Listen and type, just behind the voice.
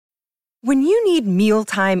When you need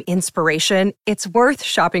mealtime inspiration, it's worth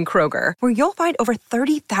shopping Kroger, where you'll find over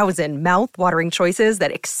 30,000 mouth-watering choices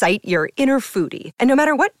that excite your inner foodie. And no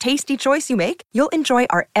matter what tasty choice you make, you'll enjoy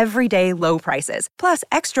our everyday low prices, plus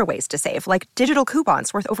extra ways to save, like digital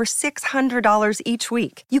coupons worth over $600 each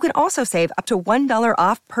week. You can also save up to $1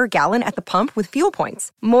 off per gallon at the pump with fuel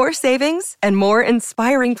points. More savings and more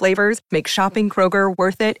inspiring flavors make shopping Kroger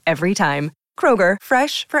worth it every time. Kroger,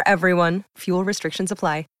 fresh for everyone. Fuel restrictions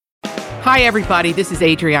apply. Hi, everybody. This is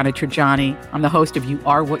Adriana Trajani. I'm the host of You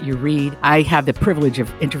Are What You Read. I have the privilege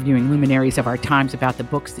of interviewing luminaries of our times about the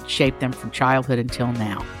books that shaped them from childhood until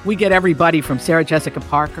now. We get everybody from Sarah Jessica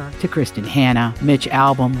Parker to Kristen Hanna, Mitch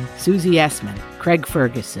Albom, Susie Essman, Craig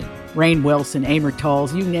Ferguson, Rainn Wilson, Amor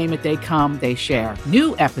Tolls, you name it, they come, they share.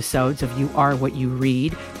 New episodes of You Are What You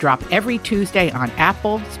Read drop every Tuesday on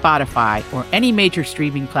Apple, Spotify, or any major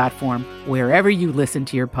streaming platform wherever you listen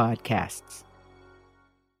to your podcasts.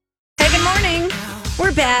 Hey, good morning.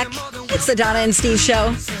 We're back. It's the Donna and Steve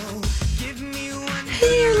Show.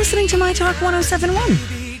 Hey, you're listening to My Talk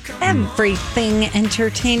 107.1. Everything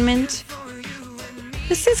entertainment.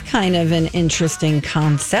 This is kind of an interesting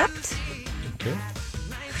concept. Okay.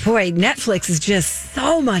 Boy, Netflix is just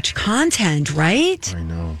so much content, right? I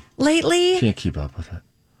know. Lately? Can't keep up with it.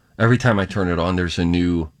 Every time I turn it on, there's a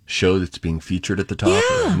new show that's being featured at the top,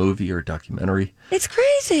 or a movie or a documentary. It's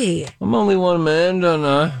crazy. I'm only one man,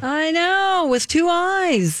 Donna. I know, with two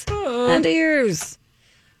eyes and ears.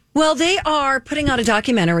 Well, they are putting out a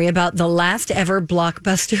documentary about the last ever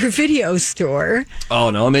Blockbuster video store. Oh,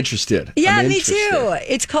 no, I'm interested. Yeah, me too.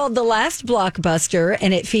 It's called The Last Blockbuster,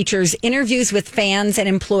 and it features interviews with fans and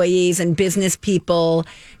employees and business people,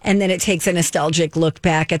 and then it takes a nostalgic look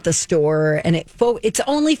back at the store, and it's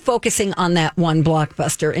only focusing on that one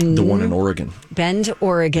Blockbuster. The one in Oregon. Bend,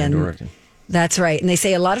 Oregon. That's right. And they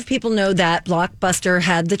say a lot of people know that Blockbuster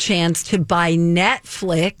had the chance to buy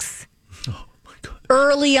Netflix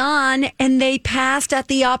early on, and they passed at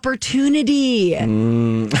the opportunity.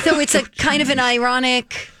 So it's a kind of an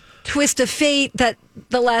ironic twist of fate that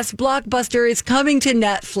the last Blockbuster is coming to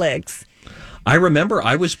Netflix. I remember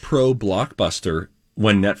I was pro Blockbuster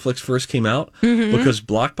when Netflix first came out, because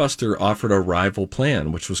Blockbuster offered a rival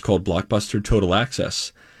plan, which was called Blockbuster Total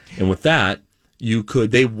Access. And with that,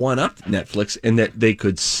 they one-up Netflix in that they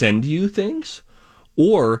could send you things,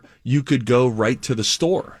 or you could go right to the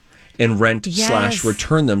store and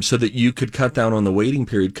rent/return them, so that you could cut down on the waiting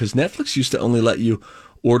period. Because Netflix used to only let you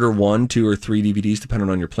order 1, 2, or 3 DVDs, depending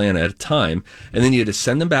on your plan, at a time. And then you had to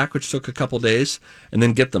send them back, which took a couple days, and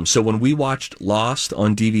then get them. So when we watched Lost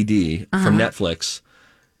on DVD from Netflix,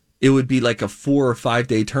 it would be like a 4 or 5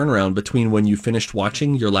 day turnaround between when you finished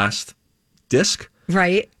watching your last disc.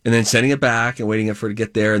 Right. And then sending it back and waiting for it to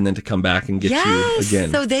get there, and then to come back and get you again.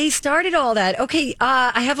 So they started all that. Okay,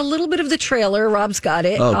 I have a little bit of the trailer. Rob's got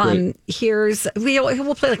it. Oh, great.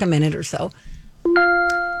 We'll play like a minute or so.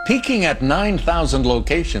 Peaking at 9,000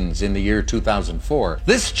 locations in the year 2004,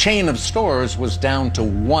 this chain of stores was down to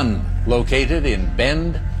one, located in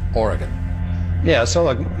Bend, Oregon. Yeah, so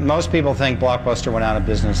look, most people think Blockbuster went out of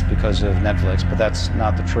business because of Netflix, but that's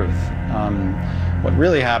not the truth. What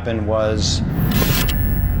really happened was...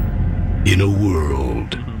 In a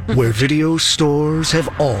world where video stores have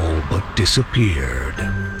all but disappeared.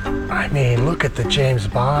 I mean, look at the James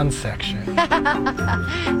Bond section.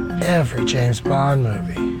 Every James Bond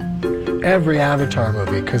movie. Every Avatar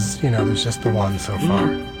movie, because, there's just the one so far.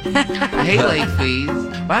 Hey, late fees.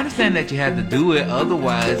 But I understand that you had to do it,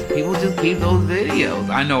 otherwise people just keep those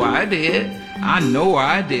videos. I know I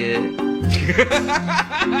did.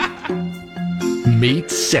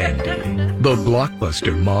 Meet Sandy, the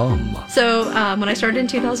Blockbuster mom. So when I started in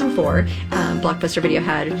 2004, Blockbuster Video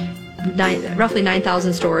had roughly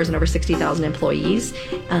 9,000 stores and over 60,000 employees.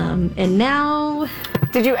 And now...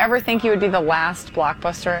 Did you ever think you would be the last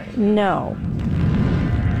Blockbuster? No.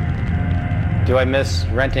 Do I miss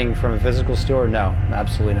renting from a physical store? No,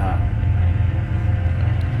 absolutely not.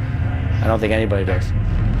 I don't think anybody does.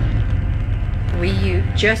 We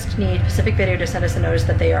just need Pacific Video to send us a notice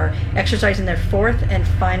that they are exercising their 4th and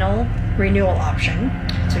final renewal option.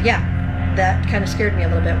 So yeah, that kind of scared me a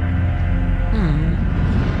little bit.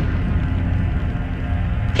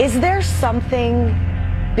 Is there something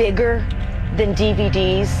bigger than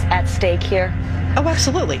DVDs at stake here? Oh,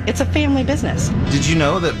 absolutely. It's a family business. Did you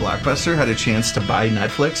know that Blockbuster had a chance to buy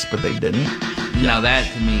Netflix, but they didn't? Now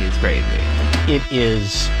that, to me, is crazy. It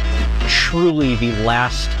is truly the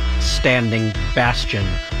last standing bastion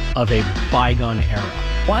of a bygone era.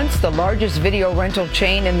 Once the largest video rental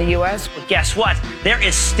chain in the U.S. But guess what? There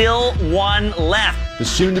is still one left. The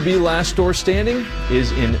soon-to-be last store standing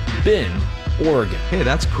is in Bend, Oregon. Hey,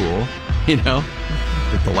 that's cool. you know,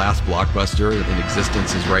 that the last Blockbuster in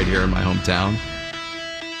existence is right here in my hometown.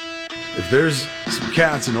 If there's some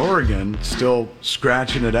cats in Oregon still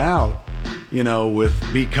scratching it out, you know, with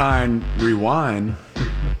Be Kind, Rewind,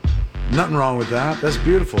 nothing wrong with that. That's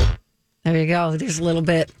beautiful. There you go. There's a little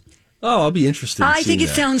bit. Oh, I'll be interested in I think seeing it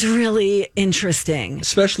that. sounds really interesting.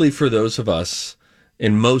 Especially for those of us,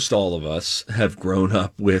 and most all of us, have grown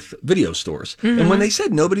up with video stores. Mm-hmm. And when they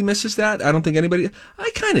said nobody misses that, I don't think anybody,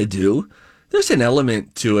 I kind of do. There's an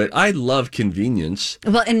element to it. I love convenience.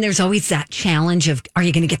 Well, and there's always that challenge of, are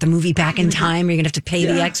you going to get the movie back in time? Are you going to have to pay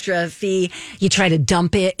the extra fee? You try to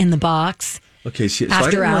dump it in the box. Okay, so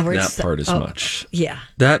After I didn't hours, like that part as much. Yeah.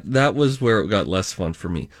 That was where it got less fun for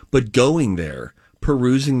me. But going there,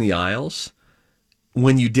 perusing the aisles,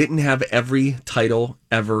 when you didn't have every title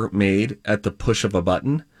ever made at the push of a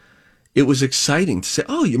button, it was exciting to say,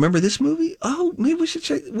 oh, you remember this movie? Oh, maybe we should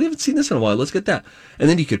check. We haven't seen this in a while. Let's get that. And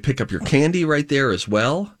then you could pick up your candy right there as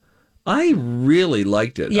well. I really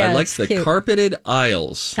liked it. Yeah, I liked the cute. carpeted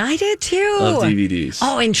aisles. I did too. Of DVDs.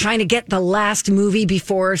 Oh, and trying to get the last movie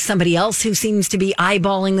before somebody else who seems to be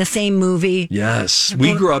eyeballing the same movie. Yes.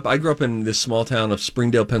 I grew up in this small town of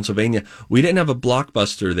Springdale, Pennsylvania. We didn't have a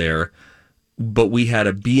Blockbuster there, but we had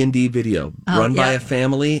a B&D video run by a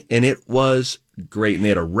family, and it was great. And they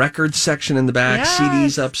had a record section in the back, Yes.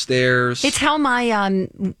 CDs upstairs. It's how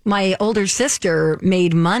my older sister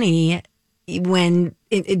made money during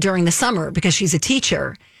the summer because she's a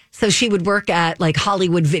teacher. So she would work at like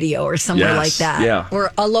Hollywood Video or somewhere like that, yeah.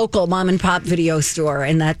 or a local mom and pop video store,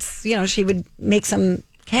 and that's she would make some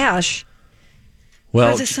cash.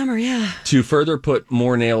 Well, this summer, yeah. To further put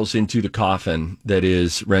more nails into the coffin that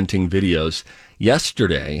is renting videos,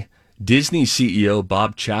 yesterday, Disney CEO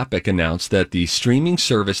Bob Chapek announced that the streaming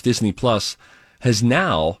service Disney Plus has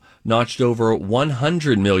now notched over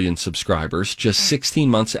 100 million subscribers just 16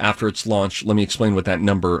 months after its launch. Let me explain what that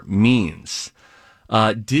number means.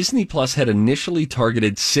 Disney Plus had initially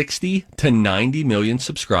targeted 60 to 90 million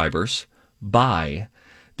subscribers by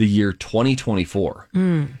the year 2024.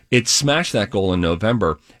 It smashed that goal in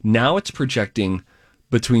November. Now it's projecting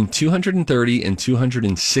between 230 and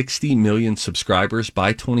 260 million subscribers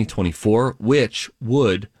by 2024, which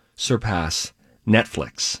would surpass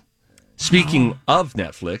Netflix. Speaking of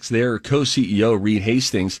Netflix, their co-CEO Reed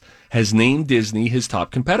Hastings has named Disney his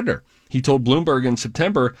top competitor. He told Bloomberg in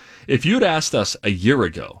September, if you'd asked us a year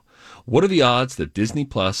ago, what are the odds that Disney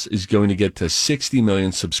Plus is going to get to 60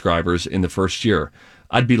 million subscribers in the first year?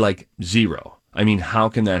 I'd be like 0. I mean, how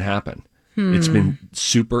can that happen? It's been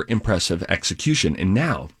super impressive execution. And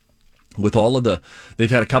now, with all of they've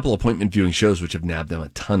had a couple appointment viewing shows which have nabbed them a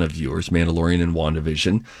ton of viewers, Mandalorian and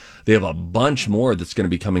WandaVision. They have a bunch more that's going to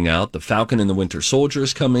be coming out. The Falcon and the Winter Soldier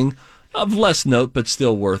is coming, of less note, but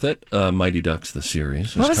still worth it. Mighty Ducks, the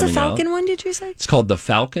series. What was the coming Falcon out. one, did you say? It's called The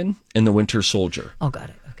Falcon and the Winter Soldier. Oh, got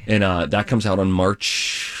it. Okay. And that comes out on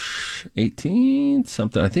March 18th,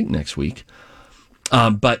 something, I think next week.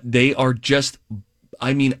 But they are just,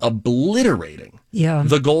 obliterating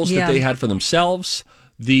the goals that they had for themselves,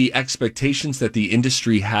 the expectations that the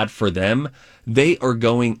industry had for them. They are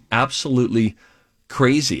going absolutely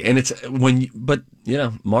crazy. And it's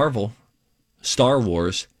Marvel, Star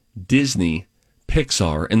Wars, Disney,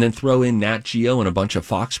 Pixar, and then throw in Nat Geo and a bunch of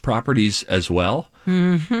Fox properties as well.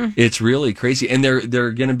 Mm-hmm. It's really crazy. And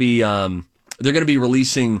they're going to be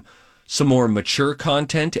releasing some more mature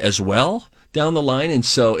content as well down the line. And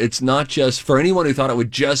so it's not just for anyone who thought it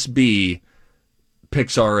would just be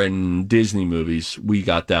Pixar and Disney movies. We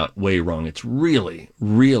got that way wrong. It's really,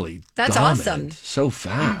 really That's dominant. awesome. So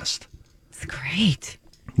fast. It's great.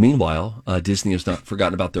 Meanwhile, Disney has not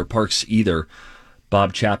forgotten about their parks either.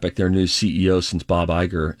 Bob Chapek, their new CEO since Bob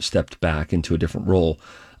Iger stepped back into a different role,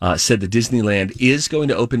 said that Disneyland is going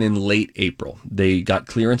to open in late April. They got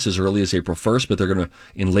clearance as early as April 1st, but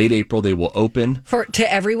in late April, they will open.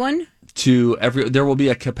 To everyone? There will be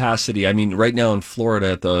a capacity. I mean, right now in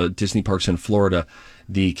Florida, at the Disney parks in Florida,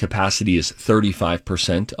 the capacity is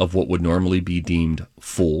 35% of what would normally be deemed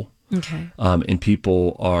full. Okay. And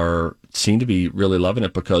people seem to be really loving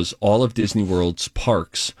it because all of Disney World's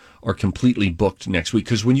parks are completely booked next week.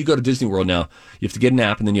 Because when you go to Disney World now, you have to get an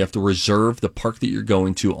app and then you have to reserve the park that you're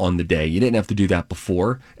going to on the day. You didn't have to do that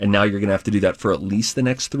before, and now you're going to have to do that for at least the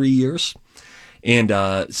next 3 years. And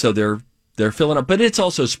so they're filling up, but it's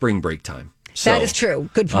also spring break time. So, that is true.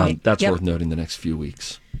 Good point. That's worth noting the next few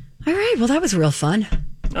weeks. All right. Well, that was real fun.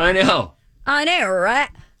 I know, right?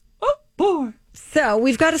 Oh, boy. So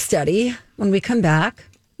we've got a study. When we come back,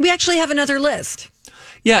 we actually have another list.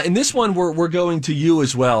 Yeah, and this one we're going to you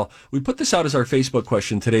as well. We put this out as our Facebook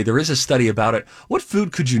question today. There is a study about it. What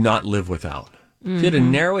food could you not live without? If you had to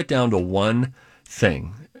narrow it down to one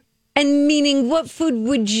thing. And meaning, what food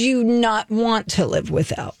would you not want to live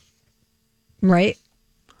without? Right?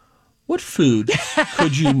 What food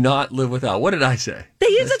could you not live without? What did I say?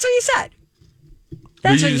 That's what you said.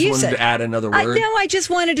 That's what you just wanted to add another word? I just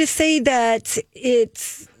wanted to say that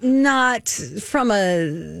it's not from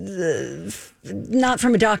a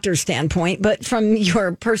doctor's standpoint, but from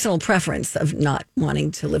your personal preference of not wanting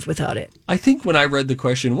to live without it. I think when I read the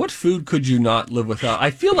question, what food could you not live without? I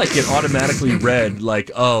feel like it automatically read like,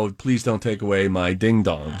 oh, please don't take away my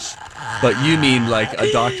ding-dongs. But you mean like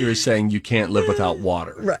a doctor is saying you can't live without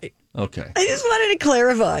water. Right. Okay. I just wanted to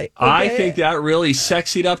clarify. Okay? I think that really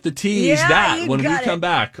sexied up the tease. Yeah, when we come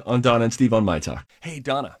back on Donna and Steve on My Talk. Hey,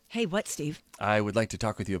 Donna. Hey, what, Steve? I would like to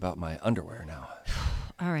talk with you about my underwear now.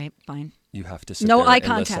 All right, fine. You have to sit no there eye and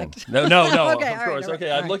contact. Listen. No, Okay, of all course. right, Okay,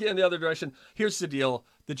 all I'm right. looking in the other direction. Here's the deal.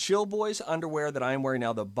 The Chill Boys underwear that I am wearing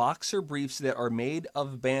now, the boxer briefs that are made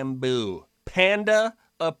of bamboo, Panda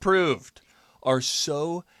approved, are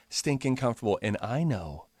so stinking comfortable. And I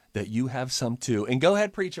know that you have some too. And go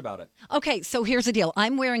ahead, preach about it. Okay, so here's the deal.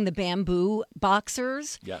 I'm wearing the bamboo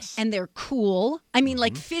boxers. Yes. And they're cool. I mean,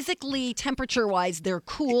 like physically, temperature-wise, they're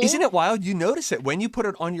cool. Isn't it wild? You notice it. When you put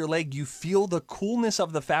it on your leg, you feel the coolness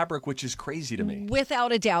of the fabric, which is crazy to me.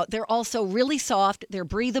 Without a doubt. They're also really soft. They're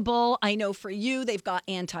breathable. I know for you, they've got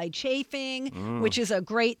anti-chafing, which is a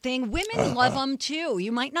great thing. Women love them too.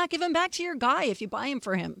 You might not give them back to your guy if you buy them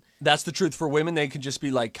for him. That's the truth. For women, they can just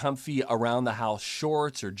be like comfy around the house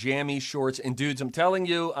shorts or jammy shorts. And dudes,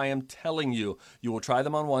 I am telling you, you will try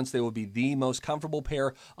them on once. They will be the most comfortable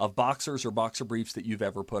pair of boxers or boxer briefs that you've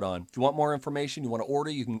ever put on. If you want more information, you want to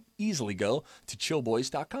order, you can easily go to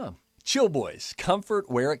chillboys.com. Chill Boys,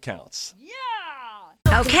 comfort where it counts.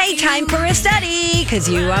 Okay, time for a study, because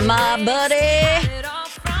you are my buddy.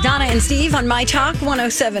 Donna and Steve on My Talk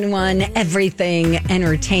 107.1, Everything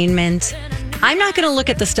Entertainment. I'm not going to look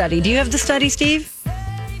at the study. Do you have the study, Steve?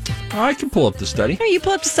 I can pull up the study. No, you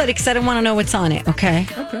pull up the study because I don't want to know what's on it, okay?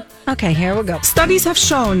 Okay, here we go. Studies have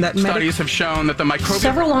shown that the microbial...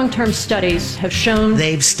 Several long-term studies have shown...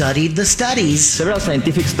 They've studied the studies. Several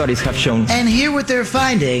scientific studies have shown... And here with their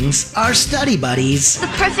findings are study buddies... The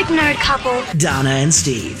perfect nerd couple. Donna and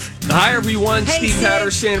Steve. Hi, everyone. Hey, Steve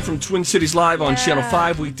Patterson from Twin Cities Live on Channel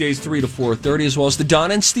 5, weekdays 3 to 4:30, as well as the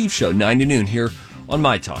Donna and Steve Show, 9 to noon, here on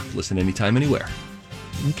My Talk. Listen anytime, anywhere.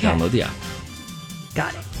 Okay. Download the app.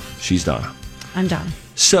 Got it. She's Donna. I'm Donna.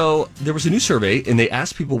 So there was a new survey, and they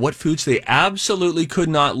asked people what foods they absolutely could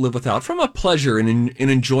not live without from a pleasure and an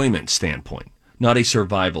enjoyment standpoint, not a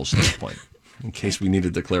survival standpoint, in case we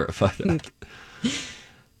needed to clarify that.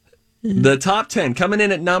 The top 10, coming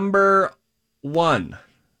in at number 1.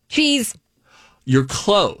 Cheese. You're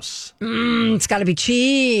close. It's got to be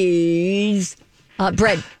cheese.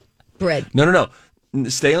 Bread. No.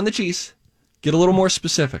 Stay on the cheese. Get a little more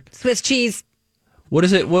specific. Swiss cheese. What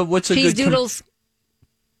is it? What's a cheese good doodles?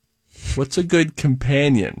 What's a good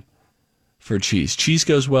companion for cheese? Cheese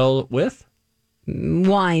goes well with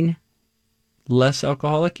wine. Less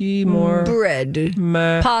alcoholic-y, more bread,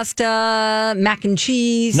 pasta, mac and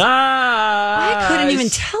cheese. Nice. I couldn't even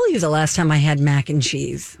tell you the last time I had mac and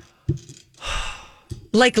cheese.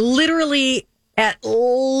 Like literally at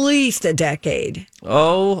least a decade.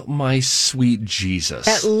 Oh, my sweet Jesus.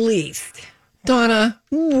 At least. Donna.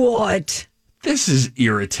 What? This is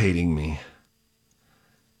irritating me.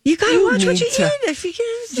 You gotta watch what you eat. If you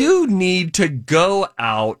can. You need to go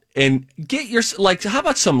out and get your, like, how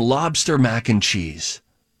about some lobster mac and cheese?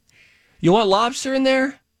 You want lobster in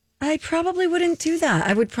there? I probably wouldn't do that.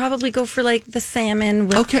 I would probably go for like the salmon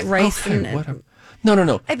with rice.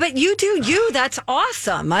 No. But you do you. That's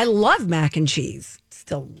awesome. I love mac and cheese. It's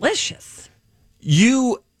delicious.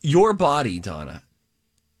 Your body, Donna,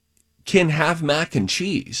 can have mac and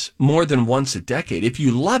cheese more than once a decade. If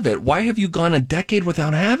you love it, why have you gone a decade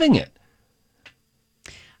without having it?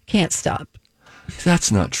 Can't stop.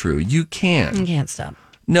 That's not true. You can. I can't stop.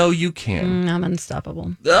 No, you can. I'm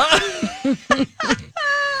unstoppable. I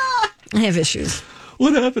have issues.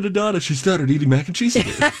 What happened to Donna? She started eating mac and cheese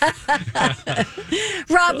again.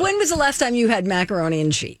 Rob, when was the last time you had macaroni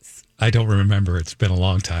and cheese? I don't remember. It's been a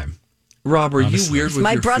long time. Rob, are you weird with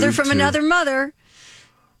my your brother food from too? another mother.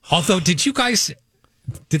 Although, did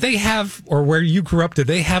they have, or where you grew up, did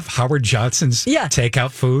they have Howard Johnson's takeout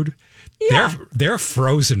food? Yeah. Their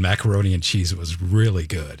frozen macaroni and cheese was really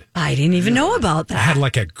good. I didn't even know about that. It had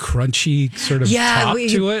like a crunchy sort of top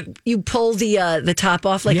to it. You pull the top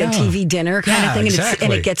off like a TV dinner kind of thing,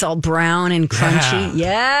 and it gets all brown and crunchy.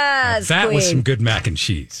 Yes, that was some good mac and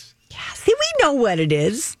cheese. Yeah, see, we know what it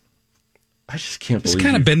is. I just can't believe it's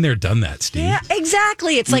kind of been there, done that, Steve. Yeah,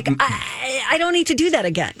 exactly. It's like, I don't need to do that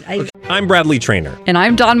again. I'm Bradley Trainer. And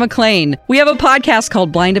I'm Don McClain. We have a podcast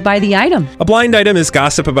called Blinded by the Item. A blind item is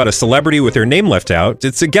gossip about a celebrity with their name left out.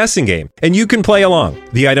 It's a guessing game, and you can play along.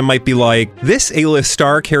 The item might be like, this A-list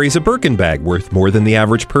star carries a Birkin bag worth more than the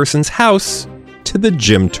average person's house to the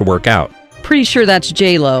gym to work out. Pretty sure that's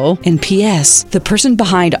J-Lo. And P.S. the person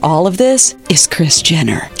behind all of this is Kris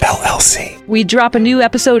Jenner, LLC. We drop a new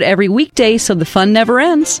episode every weekday so the fun never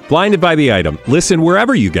ends. Blinded by the Item. Listen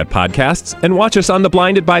wherever you get podcasts and watch us on the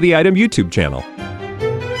Blinded by the Item YouTube channel.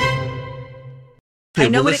 I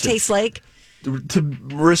know what it tastes like.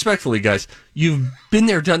 Respectfully, guys, you've been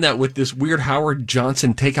there, done that with this weird Howard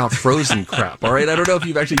Johnson takeout frozen crap, all right? I don't know if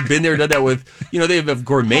you've actually been there, done that with, they have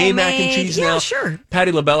gourmet mac and cheese now. Yeah, sure.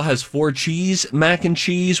 Patti LaBelle has 4 cheese mac and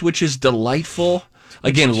cheese, which is delightful.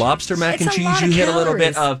 Again, lobster mac and cheese, you hit a little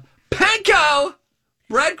bit of panko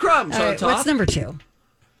breadcrumbs on top. What's number 2?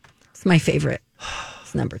 It's my favorite.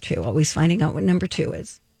 It's number 2. Always finding out what number 2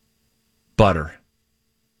 is. Butter.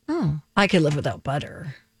 Oh, I could live without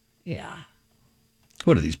butter. Yeah.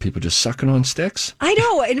 What are these people just sucking on sticks? I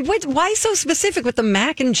know. And why so specific with the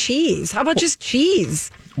mac and cheese? How about just cheese?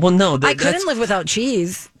 Well, no. I couldn't live without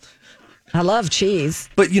cheese. I love cheese.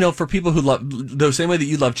 But, for people who love, the same way that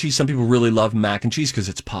you love cheese, some people really love mac and cheese because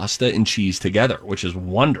it's pasta and cheese together, which is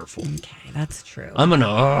wonderful. Okay, that's true. I'm going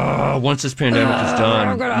to, once this pandemic is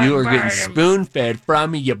done, you are getting spoon-fed from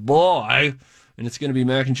me, your boy, and it's going to be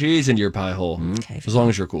mac and cheese into your pie hole. Okay. As long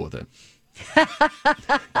as you're cool with it.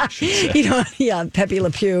 Pepe Le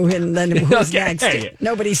Pew, and then who's next?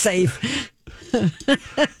 Nobody's safe.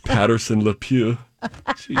 Patterson Le Pew.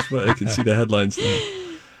 Jeez, I can see the headlines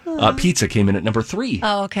now. Pizza came in at number 3.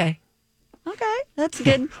 Oh, okay. Okay, that's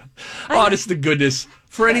good. Honest to goodness,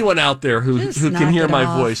 for anyone out there who can hear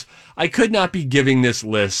my voice, I could not be giving this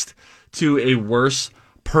list to a worse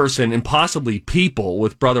person and possibly people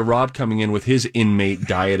with Brother Rob coming in with his inmate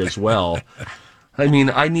diet as well. I mean,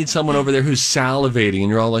 I need someone over there who's salivating, and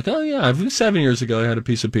you're all like, oh, yeah, 7 years ago I had a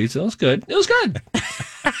piece of pizza. It was good. It was good.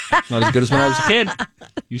 Not as good as when I was a kid.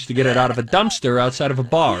 Used to get it out of a dumpster outside of a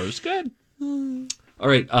bar. It was good. All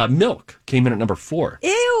right, milk came in at number 4.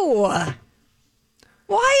 Ew.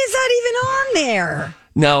 Why is that even on there?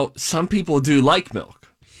 Now, some people do like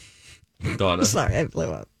milk, Donna. Sorry, I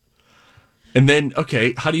blew up. And then,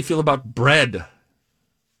 okay, how do you feel about bread?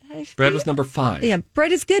 Bread was number 5. Yeah,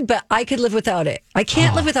 bread is good, but I could live without it. I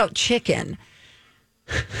can't live without chicken.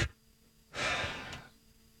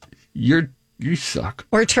 You suck.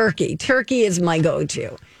 Or turkey. Turkey is my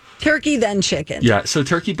go-to. Turkey, then chicken. Yeah, so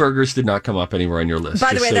turkey burgers did not come up anywhere on your list.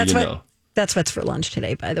 By the way, that's what's for lunch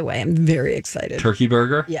today, by the way. I'm very excited. Turkey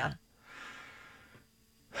burger? Yeah.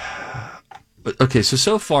 Okay,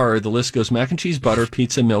 so far the list goes mac and cheese, butter,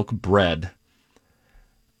 pizza, milk, bread.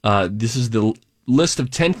 This is the list of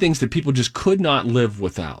 10 things that people just could not live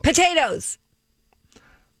without. Potatoes.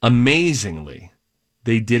 Amazingly,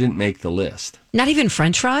 they didn't make the list. Not even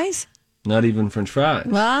French fries? Not even French fries.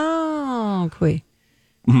 Wow, cool.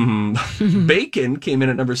 Bacon came in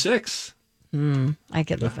at number 6. I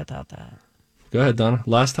could live without that. Go ahead, Donna.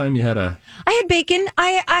 Last time you had I had bacon.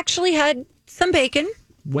 I actually had some bacon.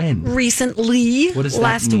 When? Recently. What does that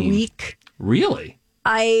last mean? week. Really?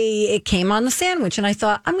 It came on the sandwich, and I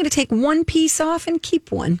thought, I'm going to take one piece off and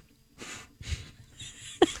keep one.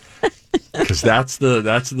 Because that's the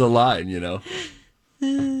line, You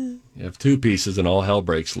have 2 pieces, and all hell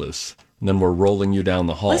breaks loose. And then we're rolling you down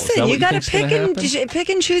the hall. Listen, you got to pick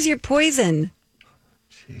and choose your poison.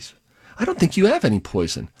 Jeez. I don't think you have any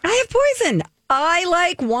poison. I have poison. I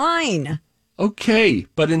like wine. Okay,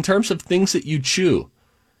 but in terms of things that you chew,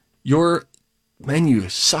 your menu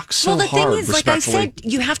sucks so hard. Well, the thing is, like I said,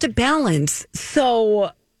 you have to balance.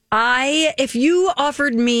 So if you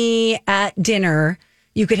offered me at dinner,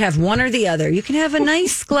 you could have one or the other. You can have a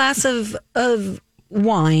nice glass of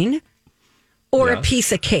wine or a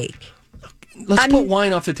piece of cake. Let's put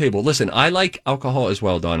wine off the table. Listen, I like alcohol as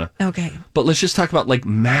well, Donna. Okay. But let's just talk about like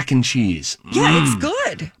mac and cheese. Yeah, it's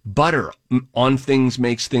good. Butter on things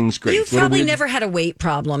makes things great. You've probably never had a weight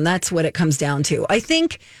problem. That's what it comes down to. I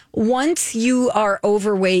think once you are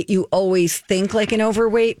overweight, you always think like an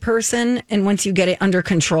overweight person. And once you get it under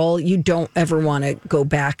control, you don't ever want to go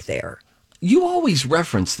back there. You always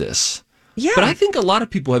reference this. Yeah. But I think a lot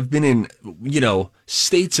of people have been in,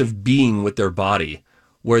 states of being with their body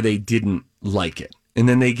where they didn't like it. And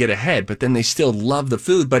then they get ahead, but then they still love the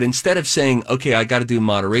food. But instead of saying, okay, I got to do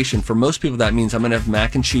moderation, for most people that means I'm going to have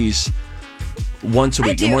mac and cheese once a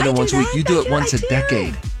week. More than once a week. You do it once a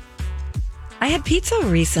decade. I had pizza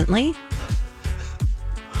recently.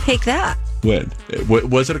 Take that. When?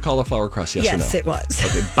 Was it a cauliflower crust? Yes or no? Yes, it was.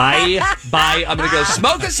 Okay, bye. I'm going to go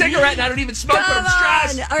smoke a cigarette, and I don't even smoke, but I'm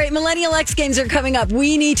stressed. All right, Millennial X Games are coming up.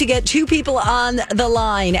 We need to get 2 people on the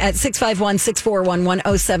line at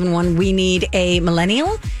 651-641-1071. We need a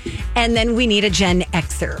millennial, and then we need a Gen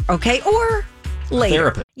Xer, okay? Or later.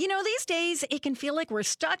 Therapist. You know, these days, it can feel like we're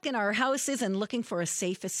stuck in our houses and looking for a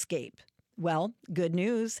safe escape. Well, good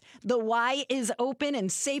news. The Y is open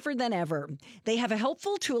and safer than ever. They have a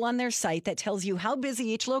helpful tool on their site that tells you how busy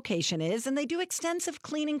each location is, and they do extensive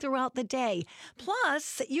cleaning throughout the day.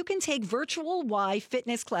 Plus, you can take virtual Y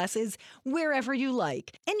fitness classes wherever you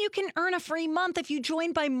like. And you can earn a free month if you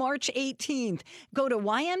join by March 18th. Go to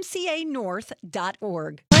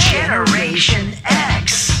ymcanorth.org. Generation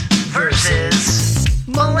X versus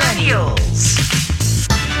Millennials.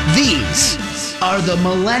 These are the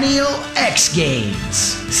Millennial X Games.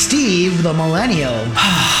 Steve, the Millennial.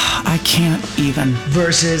 I can't even.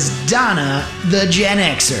 Versus Donna, the Gen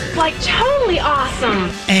Xer. Like, totally awesome.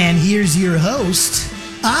 And here's your host.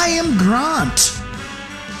 I am Grant.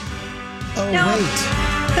 Oh, No. wait.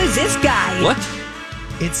 Who's this guy? What?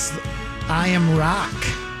 It's I am Rock.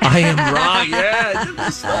 I am Rock, yeah.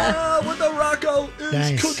 What the Rocco is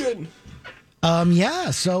Nice. cooking.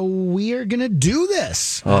 Yeah, so we are going to do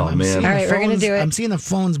this. Oh, I'm man. seeing All the right, we're gonna phones- do it. I'm seeing the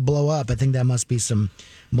phones blow up. I think that must be some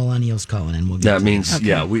millennials calling in. We'll get That to means, that.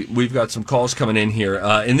 yeah, we've got some calls coming in here.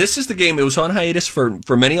 And this is the game. It was on hiatus for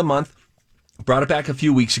many a month. Brought it back a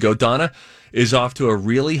few weeks ago. Donna is off to a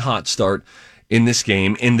really hot start in this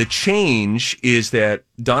game. And the change is that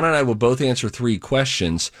Donna and I will both answer 3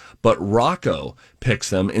 questions, but Rocco picks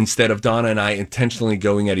them instead of Donna and I intentionally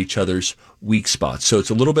going at each other's weak spots. So it's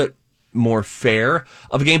a little bit more fair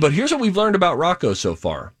of a game. But here's what we've learned about Rocco so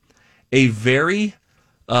far. A very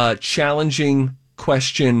challenging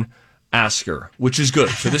question asker, which is good.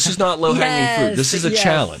 So this is not low-hanging fruit. This is a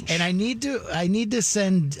challenge. And I need to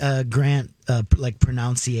send Grant like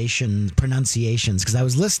pronunciations because I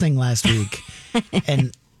was listening last week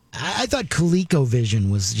and I thought ColecoVision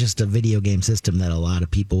was just a video game system that a lot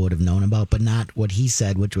of people would have known about, but not what he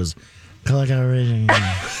said, which was ColecoVision.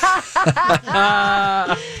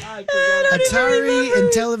 Atari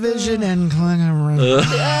and television and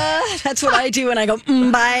That's what I do when I go,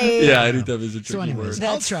 bye. Yeah, I think that was a tricky So anyways, word.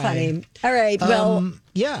 I'll That's try. funny. All right, well,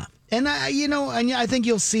 yeah. And I think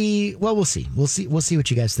you'll see. Well, we'll see. We'll see what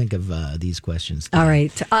you guys think of these questions. all right.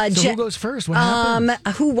 So who goes first? What happened?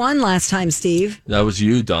 Who won last time, Steve? That was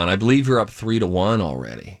you, Don. I believe you're up 3-1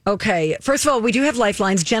 already. Okay. First of all, we do have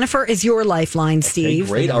lifelines. Jennifer is your lifeline, Steve.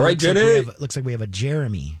 Great. All right, Jenny. Looks like we have a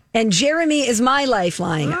Jeremy. And Jeremy is my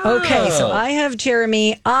lifeline. Okay, so I have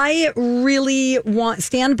Jeremy. I really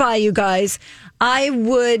stand by you guys. I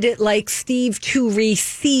would like Steve to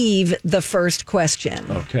receive the first question.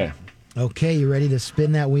 Okay. Okay, you ready to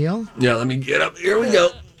spin that wheel? Yeah, let me get up. Here we go.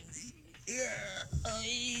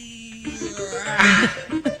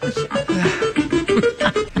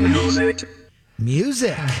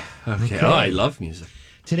 Music. Okay. Oh, I love music.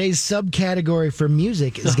 Today's subcategory for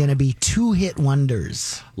music is going to be 2-hit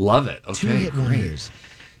wonders. Love it. Okay. 2-hit wonders.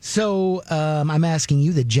 So I'm asking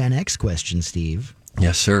you the Gen X question, Steve.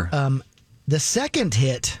 Yes, sir. The second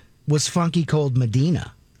hit was Funky Cold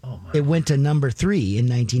Medina. It went to number 3 in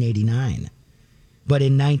 1989. But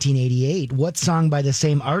in 1988, what song by the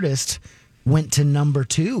same artist went to number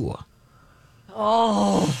 2?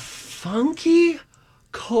 Oh, Funky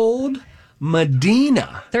Cold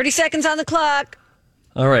Medina. 30 seconds on the clock.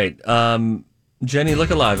 All right. Jenny, look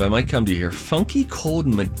alive. I might come to you here. Funky Cold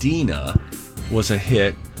Medina was a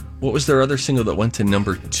hit. What was their other single that went to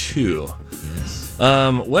number 2? Yes.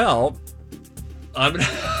 Well, I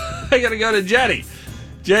got to go to Jenny.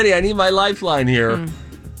 Jenny, I need my lifeline here.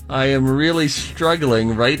 I am really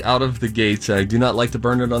struggling right out of the gates. I do not like to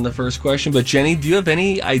burn it on the first question. But Jenny, do you have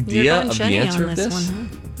any idea of Jenny the answer on of this? one,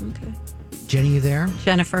 huh? Okay. Jenny, you there?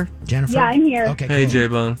 Jennifer. Yeah, I'm here. Okay, Hey, cool.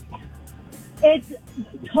 J-Bone. It's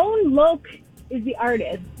Tone Loc is the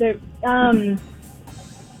artist.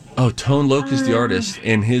 Oh, Tone Loc is the artist.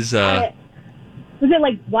 And his... Was it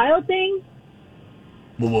like Wild Thing?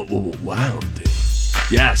 Wow.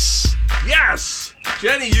 Yes. Yes.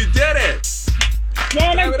 Jenny, you did it.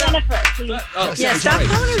 Jennifer, please. Oh, Yeah, stop sorry.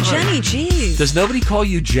 calling her Jenny. Jeez. Does nobody call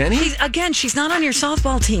you Jenny? She's not on your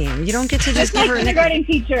softball team. You don't get to just That's give my her a kindergarten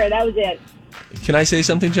teacher. That was it. Can I say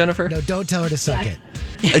something, Jennifer? No, don't tell her to suck it.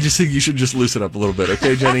 I just think you should just loosen up a little bit,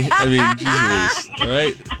 okay, Jenny? I mean, geez Louise, all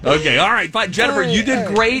right? Okay, all right, fine. Jennifer, you did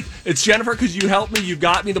great. It's Jennifer because you helped me. You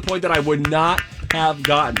got me the point that I would not have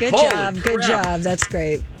gotten. Good Holy job. Good crap. job. That's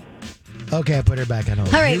great. Okay, I put her back on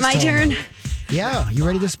hold. All right, Who's my telling turn. her? Yeah, you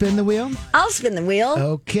ready to spin the wheel? I'll spin the wheel.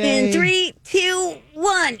 Okay. In 3, 2,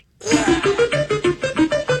 1.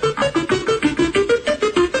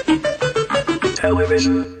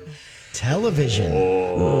 Television.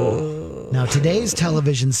 Oh. Now, today's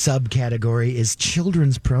television subcategory is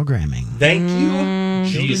children's programming. Thank you,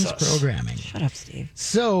 Children's Jesus. programming. Shut up, Steve.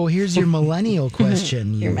 So here's your millennial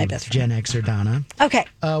question. You're my best Gen Xer Donna. Okay.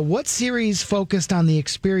 What series focused on the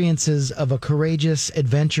experiences of a courageous,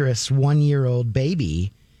 adventurous 1-year-old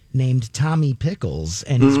baby named Tommy Pickles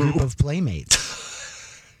and his group of playmates?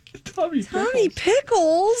 Tommy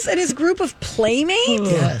Pickles and his group of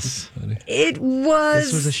playmates? Yes. It was...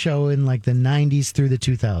 This was a show in like the 90s through the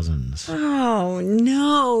 2000s. Oh,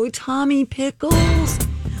 no. Tommy Pickles.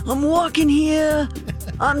 I'm walking here.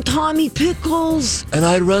 I'm Tommy Pickles. And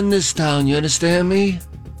I run this town, you understand me?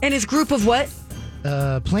 And his group of what?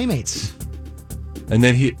 Playmates. And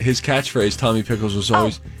then his catchphrase, Tommy Pickles, was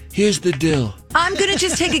always, here's the deal. I'm going to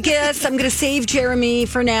just take a guess. I'm going to save Jeremy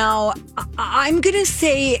for now. I'm going to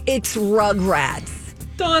say it's Rugrats.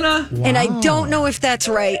 Donna. Wow. And I don't know if that's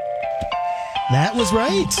right. That was right.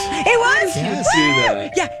 It was? Yes.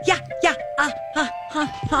 Yeah.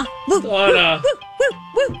 Woo, Donna.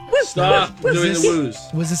 woo. Stop doing the woos.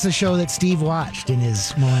 Was this a show that Steve watched in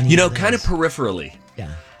his millennial days? Kind of peripherally.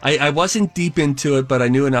 Yeah. I wasn't deep into it, but I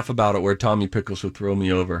knew enough about it where Tommy Pickles would throw me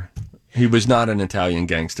over. He was not an Italian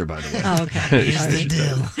gangster, by the way. Oh, okay. Here's the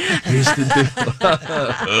deal. Here's the deal.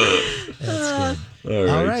 That's good.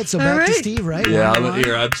 All right, so back to Steve, right? Yeah, I'm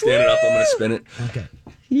standing up. I'm going to spin it. Okay.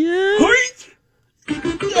 Yeah.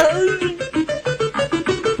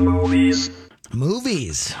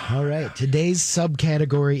 Movies. All right. Today's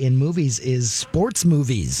subcategory in movies is sports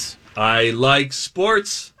movies. I like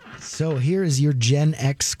sports. So here is your Gen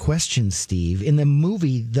X question, Steve. In the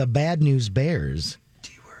movie The Bad News Bears,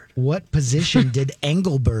 what position did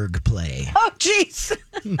Engelberg play? Oh, jeez.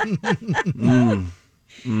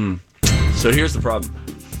 So here's the problem.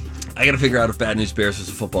 I got to figure out if Bad News Bears is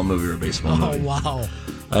a football movie or a baseball movie. Oh, wow.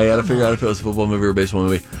 I got to figure out if it was a football movie or a baseball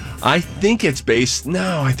movie. I think it's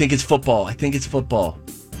I think it's football.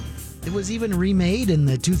 It was even remade in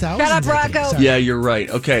the 2000s. Shut up, Rocco. Yeah, you're right.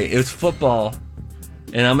 Okay, it's football.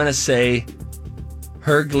 And I'm going to say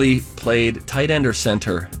Hurley played tight end or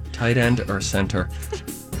center. Tight end or center.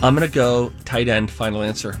 I'm going to go tight end, final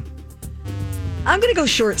answer. I'm going to go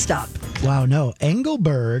shortstop. Wow, no.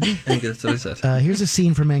 Engelberg. That's what I said. Here's a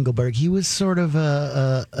scene from Engelberg. He was sort of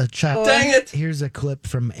a child. Dang it! Here's a clip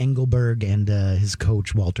from Engelberg and his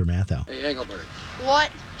coach, Walter Matthau. Hey, Engelberg.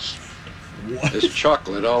 What? There's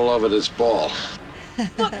chocolate all over this ball.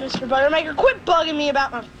 Look, Mr. Buttermaker, quit bugging me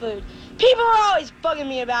about my food. People are always bugging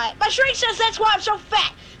me about it. My shrink says that's why I'm so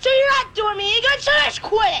fat. So you're not doing me any good, so let's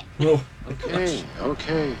quit it.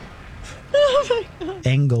 Okay. Oh, my God.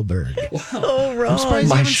 Engelberg. So wrong. I'm surprised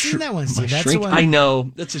you haven't seen that one, Steve. That's the one. I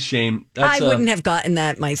know. That's a shame. I wouldn't have gotten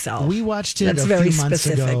that myself. We watched it That's a very few months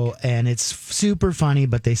specific. ago, and it's super funny,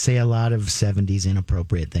 but they say a lot of 70s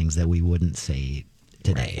inappropriate things that we wouldn't say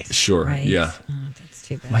today. Sure, Right. yeah. Oh, that's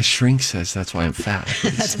too bad. My shrink says that's why I'm fat.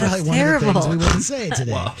 That's probably one terrible. of the things we wouldn't say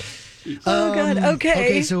today. Wow. Oh, God. Okay.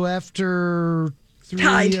 Okay, so after three...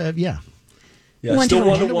 Tied. Yeah. Yeah, One still to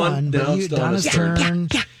 1-1. But Now you, it's Donna's turn.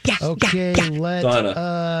 Yeah. Okay, let Donna.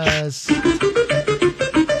 us...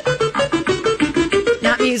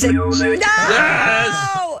 Not music. No!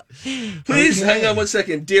 Yes! Please hang on 1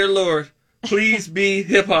 second. Dear Lord, please be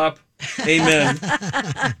hip hop. Amen.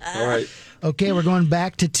 All right. Okay, we're going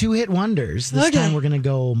back to two-hit wonders. This time we're going to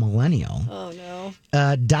go millennial. Oh,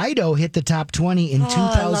 no. Dido hit the top 20 in I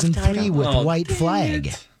love 2003 Dido. with White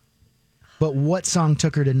Flag. But what song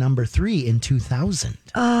took her to number 3 in 2000?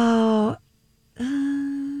 Oh.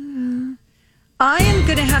 I am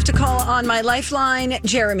going to have to call on my lifeline,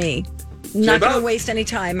 Jeremy. Not going to waste any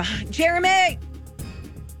time. Jeremy!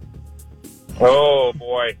 Oh,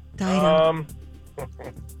 boy. Dido.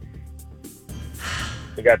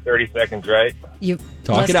 We got 30 seconds, right? You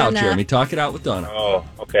Talk it out, Jeremy. Talk it out with Donna. Oh,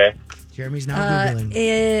 okay. Jeremy's now Googling.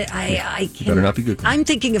 I can't. Better not be Googling. I'm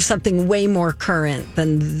thinking of something way more current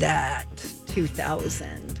than that.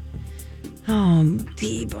 2000. Oh,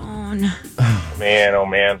 D-Bone. Man, oh,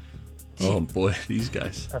 man. Oh, boy, these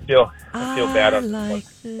guys. I feel bad on like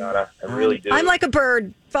Donna. I really do. I'm like a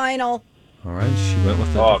bird. Final. All right, she went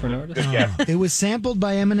with a different artist. Yeah. It was sampled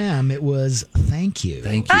by Eminem. It was Thank You.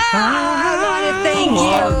 Thank you. Thank you.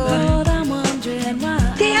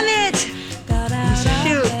 Damn it.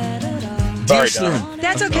 Shoot. Sorry, Donna.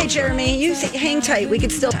 That's okay, Jeremy. You hang tight. We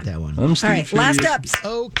could still. That one. I'm Steve All right, Furious. last ups.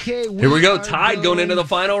 Okay. Here we go. Tied going into the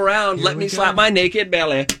final round. Here Let we me go. slap my naked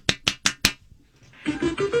belly.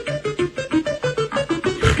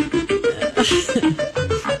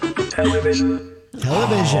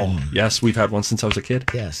 Television. Oh, yes, we've had one since I was a kid.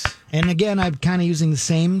 Yes. And again, I'm kind of using the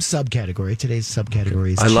same subcategory. Today's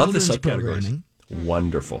subcategory is I love the children's subcategories. programming.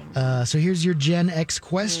 Wonderful. So here's your Gen X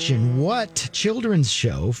question. What children's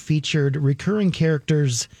show featured recurring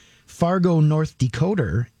characters Fargo North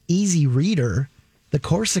Dakota, Easy Reader, the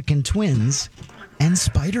Corsican Twins, and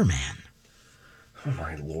Spider-Man? Oh,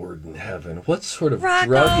 my Lord in heaven. What sort of Rocco.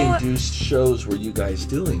 drug-induced shows were you guys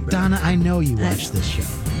doing? Donna, I know you watched this show.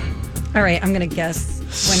 All right, I'm going to guess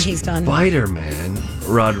when he's done. Spider-Man,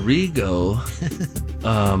 Rodrigo,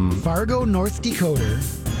 Fargo, North Dakota,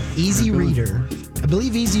 Easy Reader. I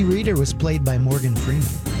believe Easy Reader was played by Morgan Freeman.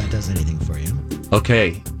 If that does anything for you.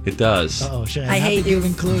 Okay, it does. Oh, should I I hate not be you.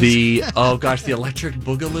 giving clues? The Electric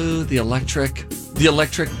Boogaloo, the Electric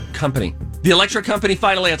Company. The Electric Company,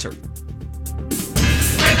 final answer.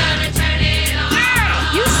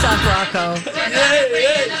 You suck, Rocco.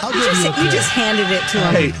 You just handed it to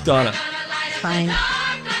him. Hey, Donna. Fine.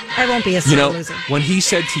 I won't be a sore loser. When he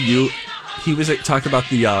said to you, he was talking about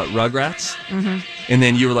the Rugrats, and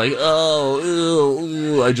then you were like,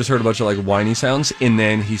 oh, I just heard a bunch of like whiny sounds, and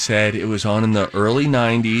then he said it was on in the early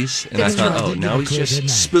 90s, and I thought, now he's just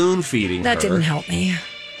spoon feeding That her. didn't help me.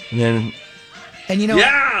 And then, And you know,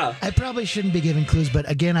 yeah! I probably shouldn't be giving clues, but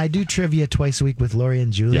again, I do trivia twice a week with Lori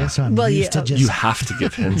and Julia, Yeah. so I'm used to just you have to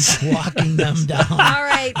give hints. walking them down. All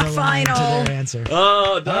right, the line to final. their answer.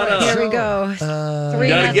 Oh, Donna. Here we go. You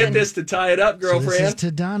gotta get this to tie it up, So this is girlfriend.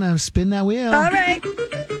 to Donna. Spin that wheel. All right.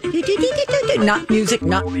 Not music,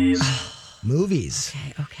 not Movies.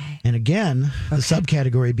 Okay. And again, the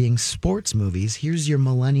subcategory being sports movies. Here's your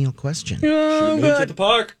millennial question. Moved to the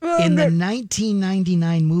park. In the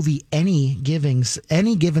 1999 movie Any Given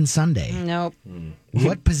Sunday, Nope.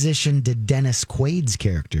 what position did Dennis Quaid's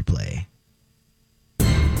character play?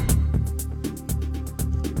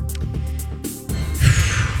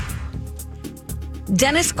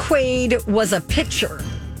 Dennis Quaid was a pitcher.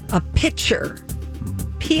 A pitcher.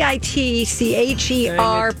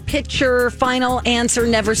 Pitcher. Pitcher. Final answer.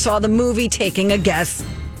 Never saw the movie. Taking a guess.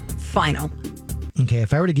 Final. Okay,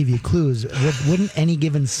 if I were to give you clues, wouldn't Any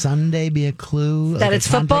Given Sunday be a clue? That Like a it's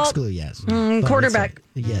football? context clue, yes. But Quarterback.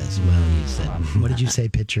 Yes, well, you said. What did you say,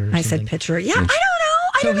 pitcher? or I said something? pitcher. Yeah, I don't know.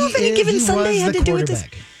 I don't know if Any Given Sunday had to do with this.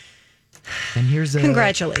 And here's a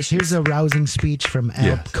Congratulations. Here's a rousing speech from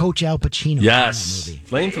Coach Al Pacino. Yes. In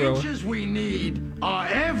that movie. Flamethrower. Inches we need are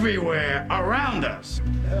everywhere around us.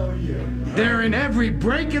 Hell yeah. They're in every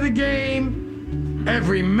break of the game,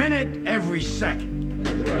 every minute, every second.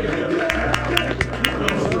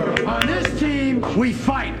 On this team, we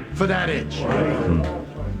fight for that inch.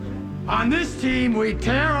 On this team, we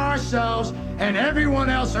tear ourselves and everyone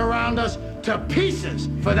else around us to pieces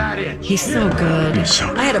for that inch. He's so good.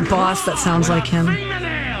 I had a boss that sounds like him.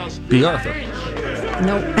 B. Arthur.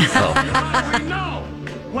 Nope. We know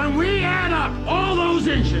when we add up all those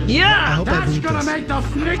inches, that's going to make the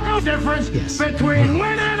difference between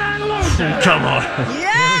winning and losing. Come on.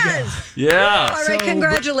 Yes. Yeah. All right.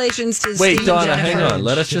 Congratulations to Wait, Steve Donna, and hang Jennifer. on.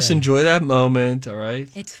 Let us just enjoy that moment, all right?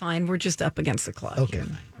 It's fine. We're just up against the clock. Okay.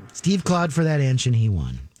 Steve clawed for that inch and he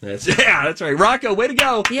won. That's right. Rocco, way to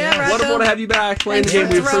go. Yeah, Rocco. Wonderful to have you back playing the game.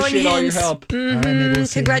 We appreciate all your help.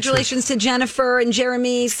 Congratulations to Jennifer and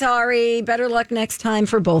Jeremy. Sorry. Better luck next time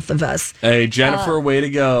for both of us. Hey, Jennifer, way to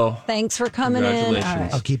go. Thanks for coming in. Congratulations. All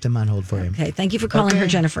right. I'll keep them on hold for you. Okay. Thank you for calling her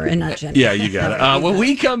Jennifer and not Jennifer. Yeah, you got it. When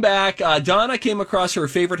we come back, Donna came across her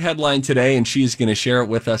favorite headline today, and she's going to share it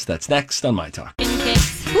with us. That's next on My Talk.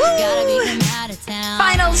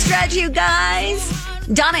 Final stretch, you guys.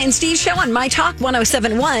 Donna and Steve show on My Talk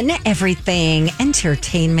 107.1, Everything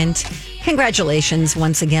Entertainment. Congratulations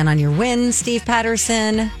once again on your win, Steve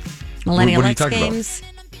Patterson. Millennial What are you X talking about? Games.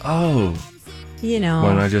 Oh. You know.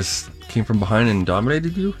 When I just came from behind and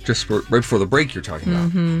dominated you? Just right before the break you're talking about.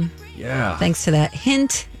 Mm-hmm. Yeah. Thanks to that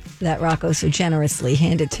hint that Rocco so generously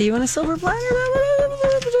handed to you on a silver platter.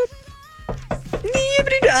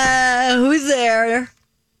 Who's there?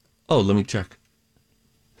 Oh, let me check.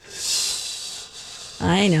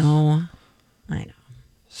 I know.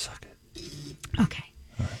 Suck it. Okay.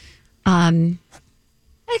 I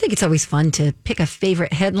think it's always fun to pick a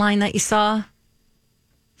favorite headline that you saw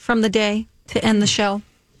from the day to end the show.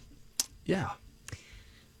 Yeah.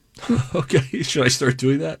 Okay. Should I start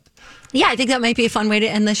doing that? Yeah, I think that might be a fun way to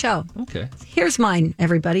end the show. Okay. Here's mine,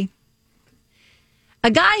 everybody. A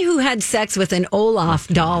guy who had sex with an Olaf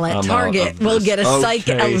doll at Target will get a psych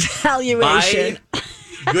evaluation. Bye.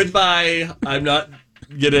 Goodbye. I'm not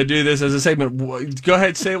going to do this as a segment. Go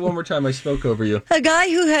ahead. Say it one more time. I spoke over you. A guy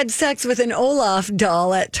who had sex with an Olaf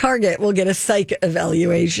doll at Target will get a psych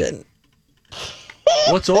evaluation.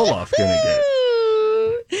 What's Olaf going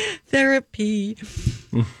to get? therapy.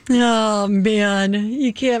 Oh, man.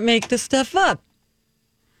 You can't make this stuff up.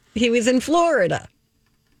 He was in Florida.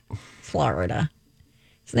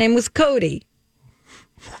 His name was Cody.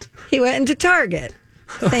 He went into Target,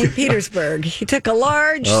 St. Petersburg. He took a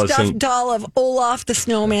large stuffed doll of Olaf the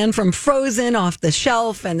snowman from Frozen off the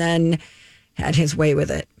shelf and then had his way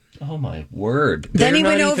with it. Oh, my word. Then he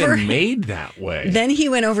went over, even made that way. Then he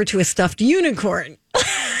went over to a stuffed unicorn. I'm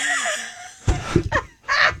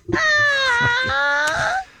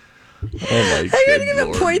going to give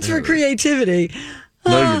him points for creativity.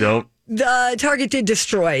 No, you don't. The Target did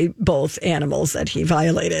destroy both animals that he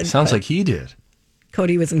violated. Sounds like he did.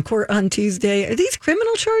 Cody was in court on Tuesday. Are these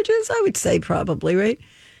criminal charges? I would say probably, right?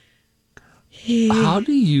 How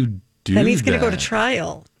do you do that? Then he's going to go to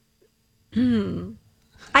trial.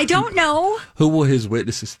 I don't know. Who will his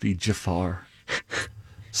witnesses be? Jafar?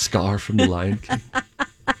 Scar from The Lion King?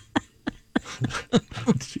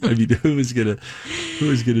 I mean, who is gonna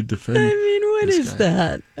defend? I mean, what is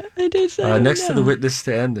that? Next to the witness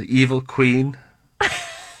stand, the evil queen.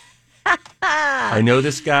 I know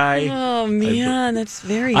this guy. Oh man, that's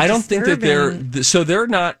very. I don't think that disturbing. they're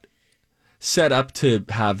not set up to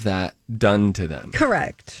have that done to them.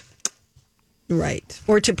 Correct. Right,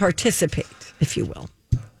 or to participate, if you will.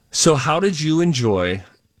 So, how did you enjoy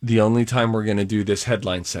the only time we're going to do this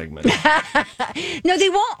headline segment? No, they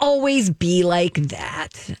won't always be like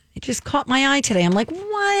that. It just caught my eye today. I'm like,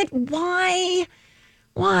 what?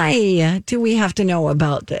 Why do we have to know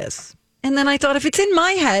about this? And then I thought, if it's in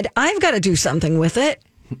my head, I've got to do something with it.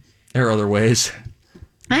 There are other ways.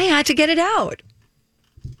 I had to get it out.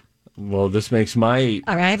 Well, this makes my...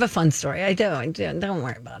 All right, I have a fun story. I do. Don't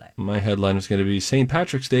worry about it. My headline is going to be St.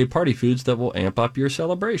 Patrick's Day party foods that will amp up your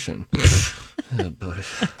celebration. I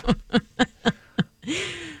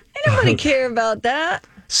don't really care about that.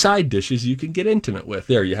 Side dishes you can get intimate with.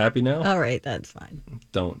 There, you happy now? All right, that's fine.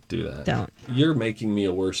 Don't do that. Don't. You're making me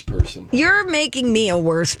a worse person. You're making me a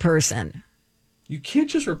worse person. You can't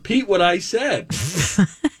just repeat what I said.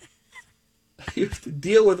 You have to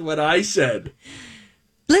deal with what I said.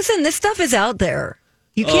 Listen, this stuff is out there.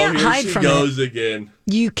 You can't hide from it. Here she goes again.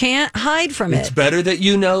 You can't hide from it. It's better that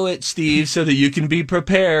you know it, Steve, so that you can be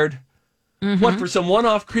prepared. Mm-hmm. What, for some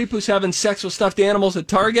one-off creep who's having sex with stuffed animals at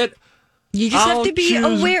Target? You just have to be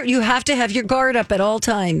aware. You have to have your guard up at all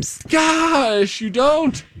times. Gosh, you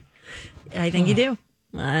don't. I think you do.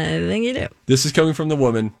 This is coming from the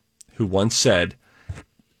woman who once said,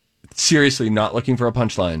 seriously, not looking for a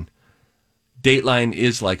punchline, Dateline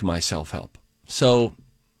is like my self-help. So,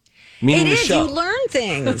 meaning it the is. show. You learn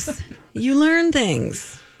things. You learn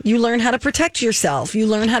things. You learn how to protect yourself. You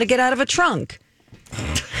learn how to get out of a trunk.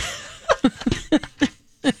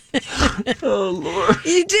 Oh, Lord.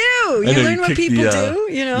 You do. You learn what people do,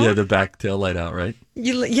 you know? Yeah, the back tail light out, right?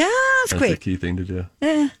 Yes, That's the key thing to do.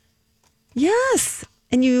 Yes.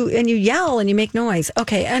 And you yell and you make noise.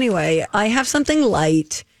 Okay, anyway, I have something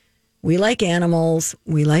light. We like animals.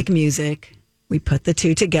 We like music. We put the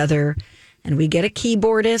two together. And we get a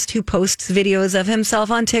keyboardist who posts videos of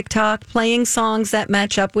himself on TikTok playing songs that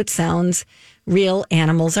match up with sounds real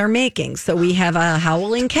animals are making. So we have a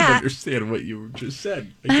howling cat. I understand what you just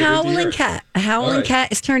said. A howling cat. A howling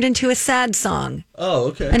cat is turned into a sad song. Oh,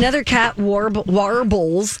 okay. Another cat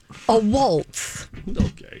warbles a waltz.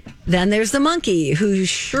 Okay. Then there's the monkey whose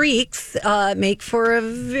shrieks make for a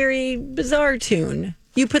very bizarre tune.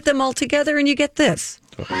 You put them all together and you get this.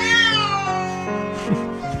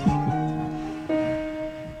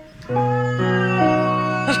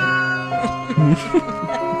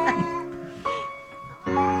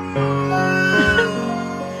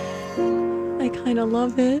 I kind of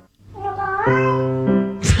love it.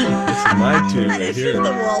 This is my tune right This here. is the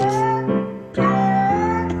waltz.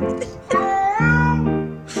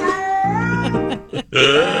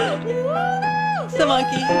 It's the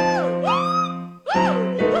monkey.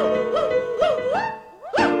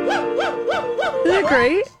 Isn't it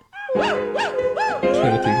great? I'm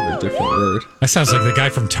trying to think of a different word. That sounds like the guy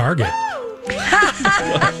from Target.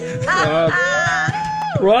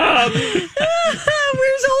 Rob!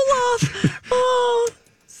 Where's Olaf? Oh,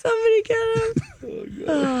 somebody get him.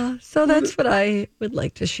 So that's what I would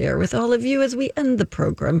like to share with all of you as we end the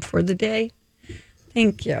program for the day.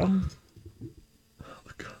 Thank you.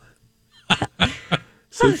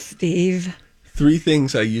 So, Steve. 3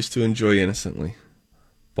 things I used to enjoy innocently.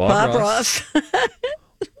 Bob Ross.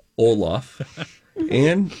 Olaf.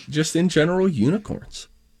 And just in general, unicorns.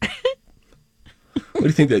 What do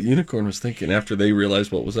you think that unicorn was thinking after they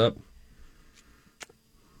realized what was up?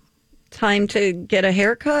 Time to get a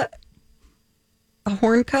haircut? A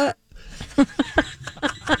horn cut?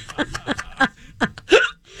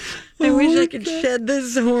 can shed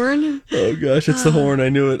this horn. Oh gosh, it's the horn. I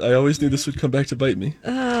knew it. I always knew this would come back to bite me.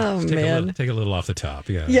 Oh, man. Take a little off the top,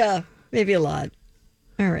 yeah. Yeah, maybe a lot.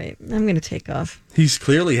 All right, I'm going to take off. He's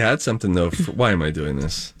clearly had something, though. Why am I doing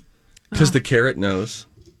this? Because the carrot nose.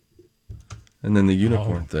 And then the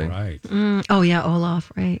unicorn thing. Right. Oh, yeah,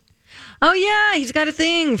 Olaf, right. Oh, yeah, he's got a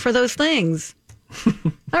thing for those things.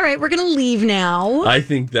 All right, we're going to leave now. I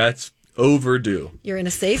think that's overdue. You're in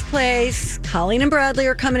a safe place. Colleen and Bradley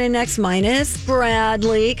are coming in next, minus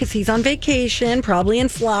Bradley, because he's on vacation, probably in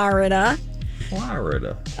Florida.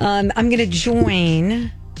 I'm going to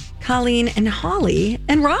join Colleen and Holly,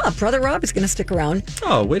 and Rob. Brother Rob is going to stick around.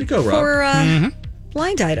 Oh, way to go, Rob. For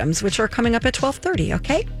blind items, which are coming up at 12:30,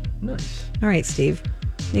 okay? Nice. All right, Steve.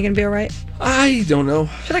 You going to be all right? I don't know.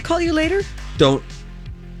 Should I call you later? Don't.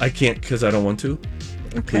 I can't because I don't want to.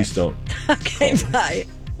 Okay. Please don't. Okay, bye.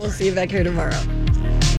 We'll see you back here tomorrow.